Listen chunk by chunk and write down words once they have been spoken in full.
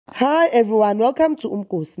Hi everyone, welcome to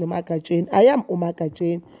Vusi Ma R5. I am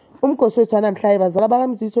Vusi. Umkosi wethu namhlanje bazala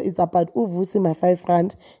bakamzitho is about Vusi Ma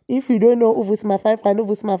R5. If you don't know Vusi Ma R5,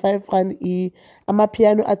 Vusi Ma R5 is a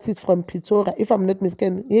piano artist from Pretoria. If I'm not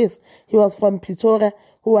mistaken, yes, he was from Pretoria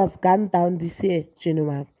who was gunned down this year,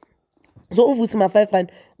 January. So Vusi Ma R5,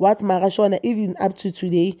 what Marashona even up to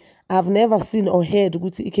today, I've never seen or heard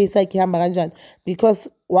because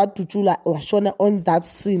what Tuchula was shown on that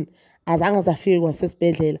scene as long as I feel was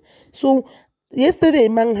special. So yesterday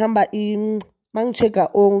mang checker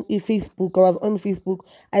on Facebook, I was on Facebook,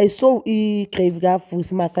 I saw grave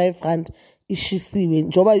Vusi Ma R5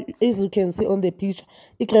 ishisiwe. As you can see on the picture,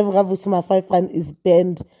 grave Vusi Ma R5 is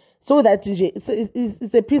bent. So that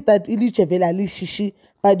it's a piece that shishi,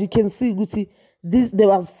 but you can see there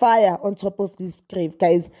was fire on top of this grave,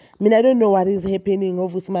 guys. I mean, I don't know what is happening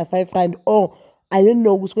over Vusi Ma R5 or I don't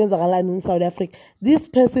know what's going on in South Africa. This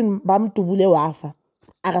person bam to bule wafa.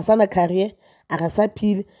 Akasana career,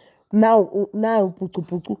 akasapil. Now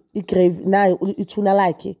putu grave now ituna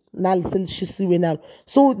like now shisiwe now.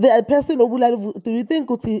 So the person obulalo, do you think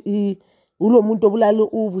ulo muntu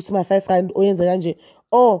obulalo Vusi Ma R5 oyenza kanje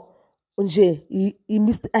or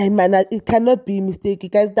it cannot be a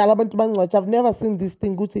mistake, guys. I've never seen this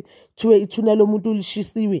thing.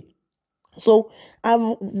 So I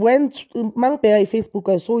went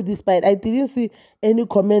Facebook, I saw this, but I didn't see any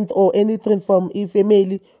comment or anything from a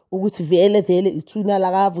family ukuthi vele ituna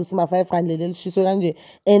la Vusi Ma R5 leli shiswe kanje,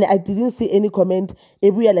 and I didn't see any comment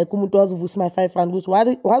ebuya like umuntu wazi Vusi Ma R5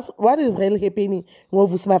 ukuthi what is really happening ngo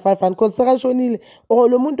Vusi Ma R5 because sekashonile or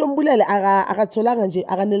lo muntu ombulele akatholanga nje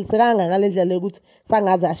akanelisekanga ngalendlela ukuthi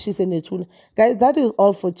sangaze ashise nethuna. Guys, that is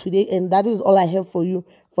all for today, and that is all I have for you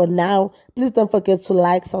for now. Please don't forget to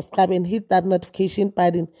like, subscribe, and hit that notification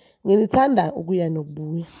button. Nginithanda ukuya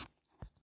nokubuya.